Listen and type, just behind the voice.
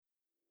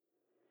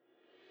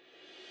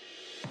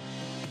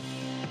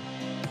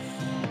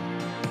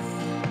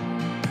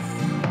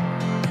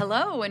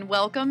Hello, and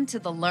welcome to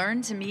the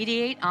Learn to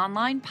Mediate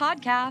online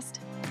podcast.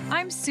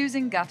 I'm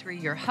Susan Guthrie,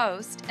 your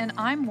host, and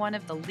I'm one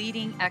of the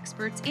leading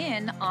experts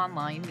in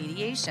online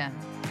mediation.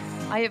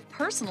 I have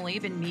personally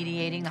been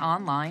mediating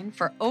online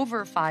for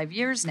over 5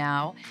 years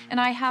now, and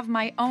I have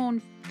my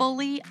own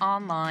fully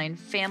online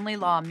family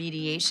law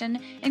mediation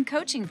and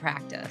coaching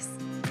practice.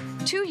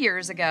 2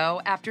 years ago,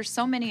 after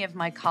so many of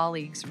my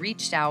colleagues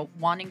reached out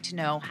wanting to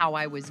know how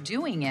I was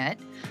doing it,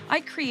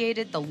 I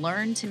created the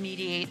Learn to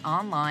Mediate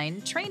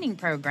online training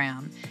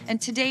program.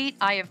 And to date,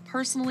 I have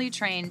personally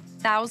trained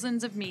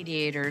thousands of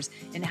mediators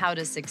in how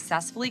to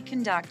successfully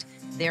conduct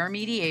their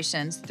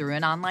mediations through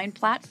an online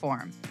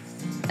platform.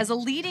 As a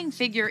leading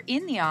figure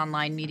in the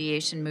online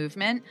mediation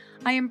movement,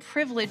 I am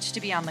privileged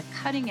to be on the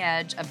cutting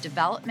edge of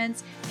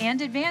developments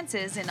and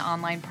advances in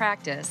online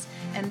practice,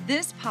 and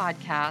this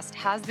podcast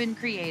has been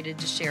created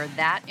to share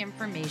that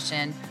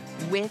information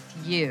with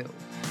you.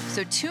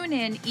 So tune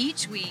in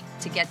each week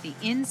to get the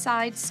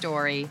inside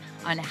story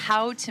on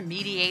how to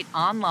mediate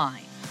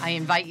online. I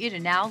invite you to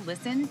now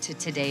listen to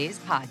today's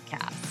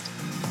podcast.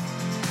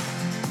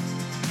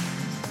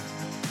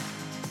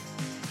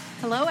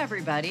 Hello,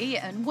 everybody,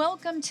 and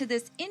welcome to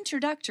this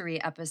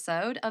introductory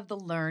episode of the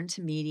Learn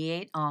to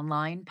Mediate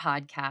online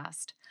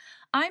podcast.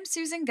 I'm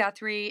Susan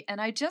Guthrie, and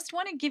I just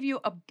want to give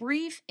you a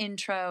brief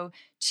intro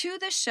to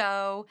the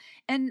show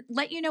and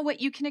let you know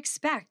what you can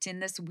expect in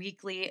this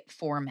weekly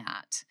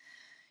format.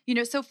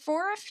 So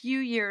for a few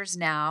years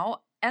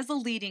now, as a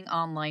leading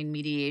online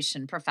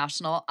mediation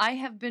professional, I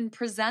have been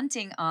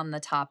presenting on the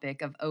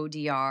topic of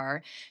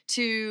ODR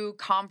to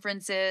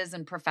conferences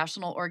and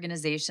professional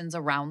organizations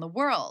around the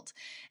world.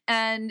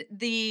 And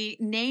the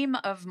name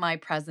of my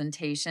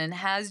presentation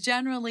has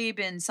generally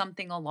been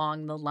something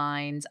along the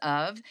lines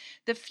of,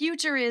 "The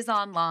future is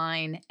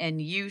online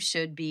and you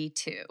should be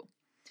too."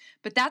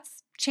 But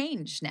that's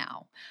changed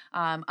now.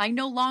 I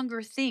no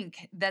longer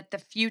think that the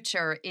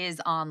future is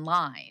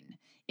online.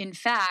 In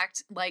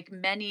fact, like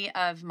many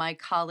of my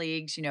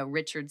colleagues,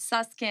 Richard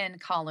Susskind,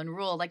 Colin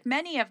Rule, like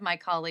many of my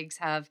colleagues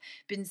have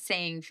been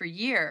saying for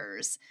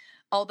years,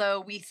 although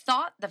we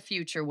thought the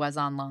future was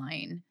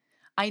online,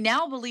 I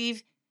now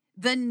believe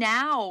the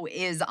now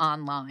is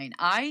online.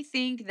 I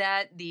think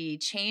that the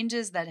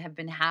changes that have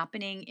been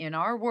happening in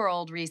our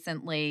world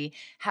recently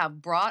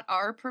have brought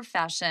our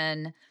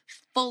profession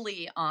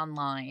fully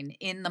online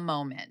in the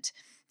moment.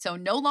 So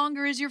no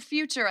longer is your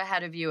future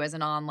ahead of you as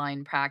an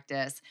online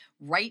practice.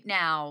 Right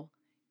now,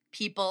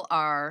 people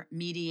are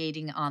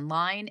mediating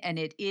online, and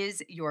it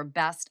is your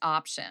best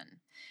option.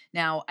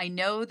 Now, I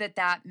know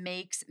that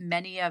makes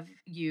many of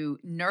you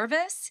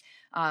nervous,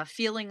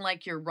 feeling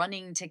like you're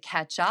running to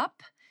catch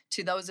up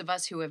to those of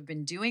us who have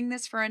been doing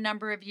this for a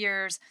number of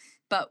years.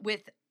 But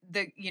with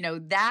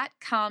that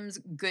comes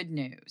good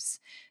news.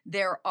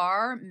 There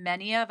are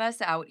many of us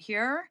out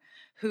here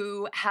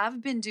who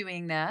have been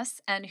doing this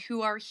and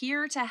who are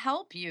here to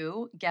help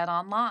you get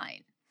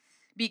online.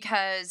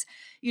 Because,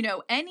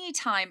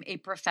 anytime a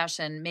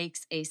profession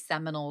makes a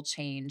seminal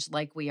change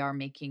like we are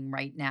making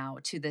right now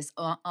to this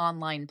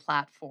online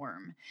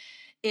platform,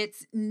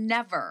 it's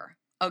never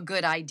a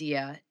good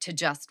idea to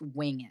just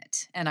wing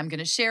it. And I'm going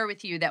to share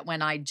with you that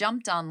when I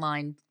jumped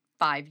online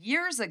 5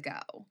 years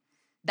ago,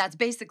 that's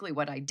basically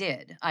what I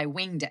did. I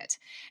winged it.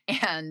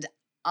 And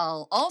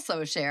I'll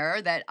also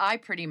share that I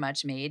pretty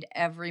much made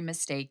every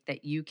mistake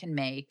that you can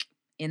make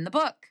in the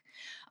book.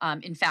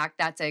 In fact,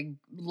 that's a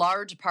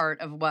large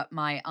part of what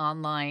my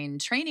online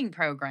training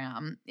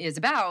program is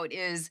about,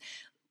 is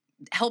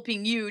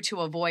helping you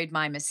to avoid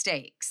my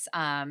mistakes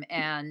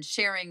and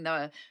sharing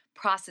the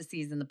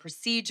processes and the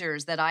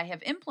procedures that I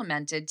have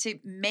implemented to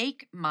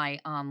make my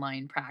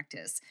online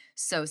practice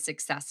so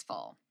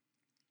successful.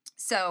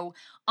 So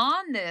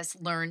on this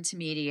Learn to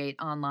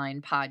Mediate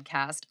online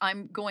podcast,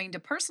 I'm going to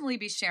personally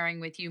be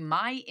sharing with you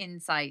my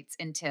insights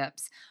and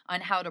tips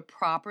on how to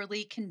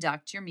properly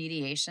conduct your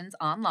mediations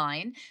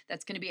online.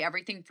 That's going to be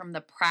everything from the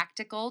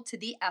practical to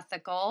the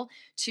ethical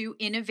to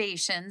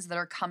innovations that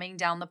are coming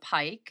down the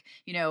pike.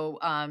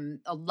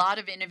 A lot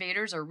of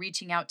innovators are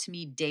reaching out to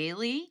me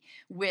daily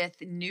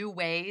with new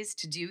ways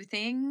to do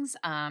things.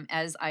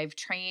 As I've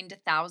trained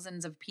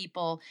thousands of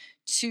people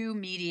to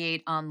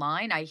mediate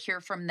online, I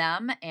hear from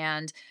them,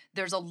 and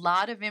there's a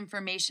lot of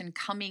information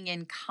coming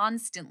in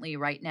constantly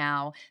right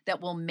now that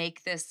will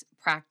make this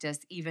practice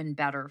even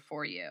better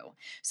for you.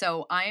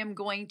 So I am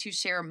going to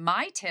share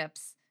my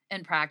tips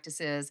and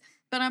practices,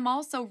 but I'm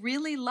also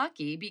really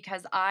lucky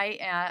because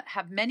I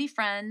have many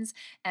friends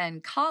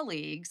and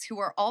colleagues who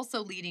are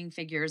also leading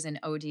figures in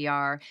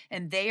ODR,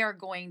 and they are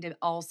going to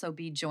also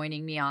be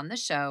joining me on the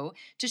show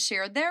to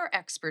share their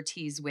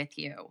expertise with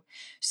you.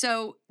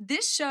 So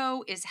this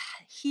show is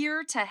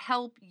here to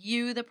help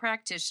you, the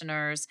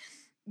practitioners,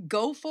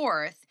 go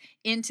forth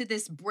into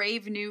this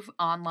brave new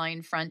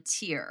online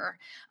frontier.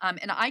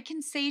 And I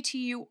can say to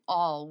you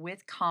all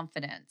with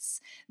confidence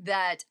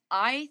that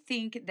I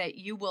think that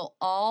you will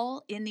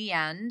all, in the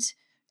end,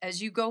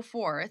 as you go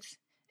forth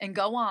and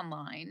go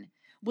online,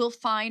 will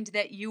find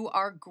that you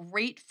are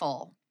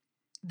grateful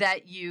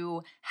that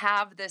you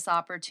have this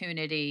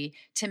opportunity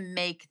to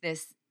make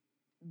this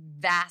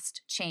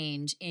vast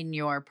change in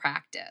your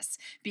practice,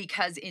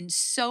 because in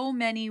so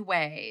many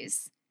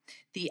ways,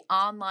 the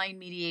online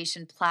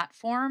mediation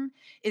platform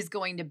is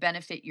going to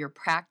benefit your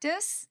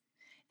practice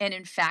and,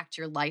 in fact,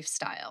 your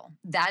lifestyle.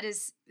 That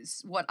is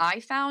what I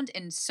found,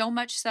 and so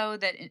much so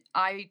that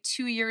I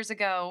 2 years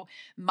ago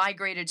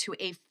migrated to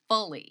a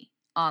fully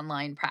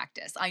online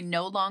practice. I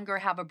no longer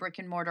have a brick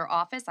and mortar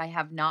office. I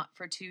have not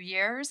for 2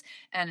 years.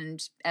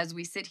 And as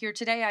we sit here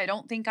today, I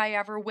don't think I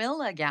ever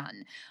will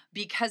again,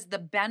 because the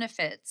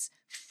benefits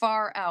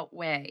far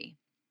outweigh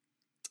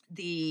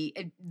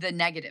the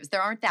negatives.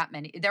 There aren't that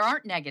many. There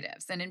aren't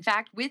negatives. And in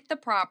fact, with the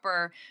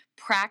proper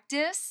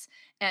practice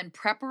and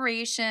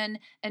preparation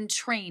and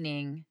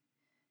training,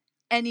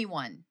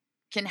 anyone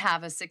can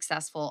have a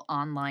successful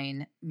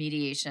online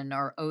mediation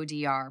or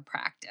ODR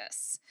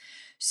practice.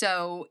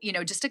 So,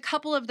 just a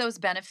couple of those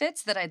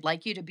benefits that I'd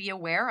like you to be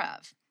aware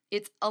of.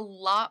 It's a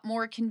lot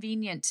more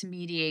convenient to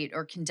mediate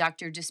or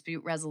conduct your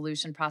dispute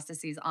resolution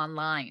processes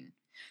online,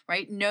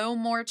 right? No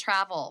more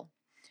travel,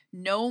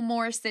 no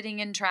more sitting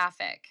in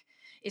traffic.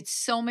 It's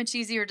so much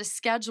easier to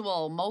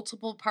schedule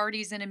multiple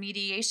parties in a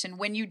mediation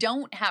when you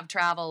don't have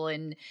travel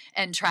and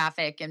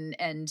traffic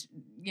and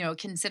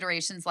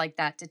considerations like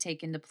that to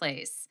take into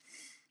place.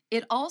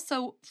 It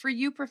also, for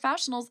you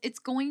professionals, it's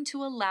going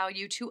to allow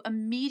you to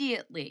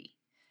immediately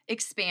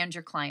expand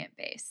your client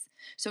base.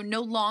 So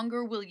no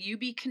longer will you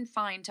be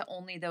confined to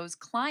only those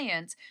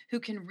clients who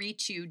can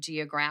reach you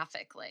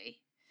geographically.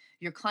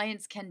 Your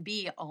clients can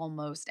be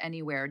almost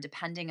anywhere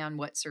depending on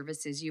what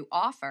services you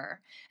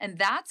offer. And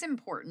that's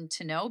important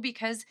to know,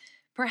 because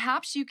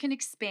perhaps you can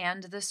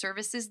expand the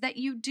services that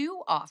you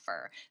do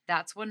offer.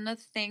 That's one of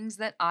the things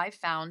that I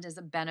found as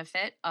a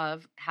benefit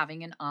of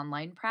having an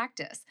online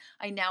practice.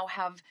 I now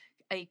have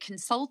a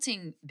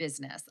consulting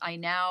business. I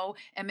now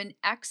am an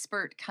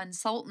expert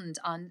consultant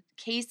on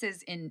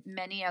cases in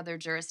many other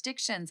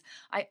jurisdictions.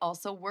 I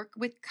also work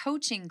with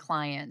coaching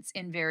clients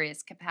in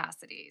various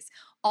capacities,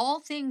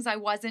 all things I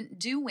wasn't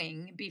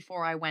doing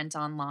before I went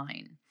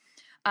online.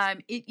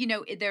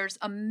 There's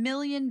a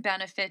million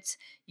benefits.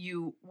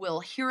 You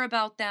will hear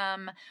about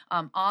them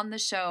on the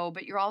show,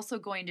 but you're also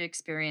going to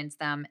experience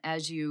them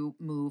as you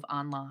move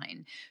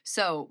online.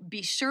 So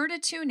be sure to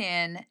tune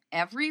in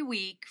every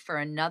week for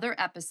another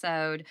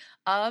episode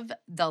of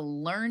the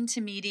Learn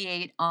to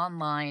Mediate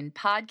Online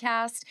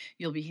podcast.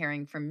 You'll be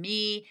hearing from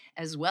me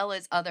as well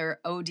as other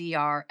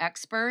ODR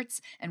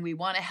experts, and we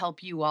want to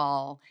help you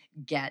all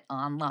get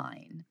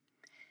online.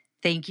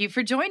 Thank you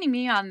for joining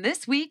me on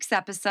this week's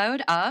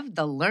episode of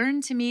the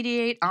Learn to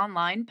Mediate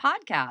Online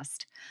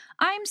podcast.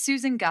 I'm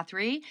Susan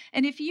Guthrie,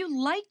 and if you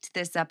liked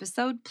this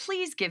episode,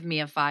 please give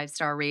me a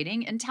 5-star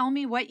rating and tell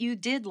me what you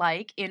did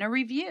like in a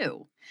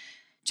review.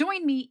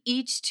 Join me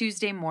each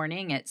Tuesday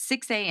morning at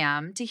 6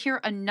 a.m. to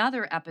hear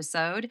another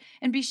episode,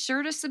 and be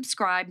sure to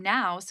subscribe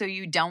now so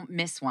you don't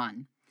miss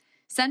one.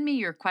 Send me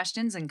your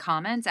questions and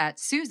comments at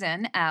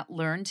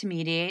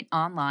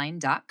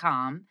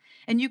susan@learntomediateonline.com,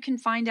 and you can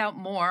find out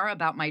more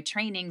about my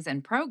trainings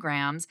and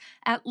programs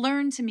at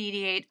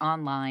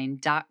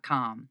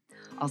learntomediateonline.com.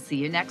 I'll see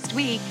you next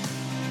week.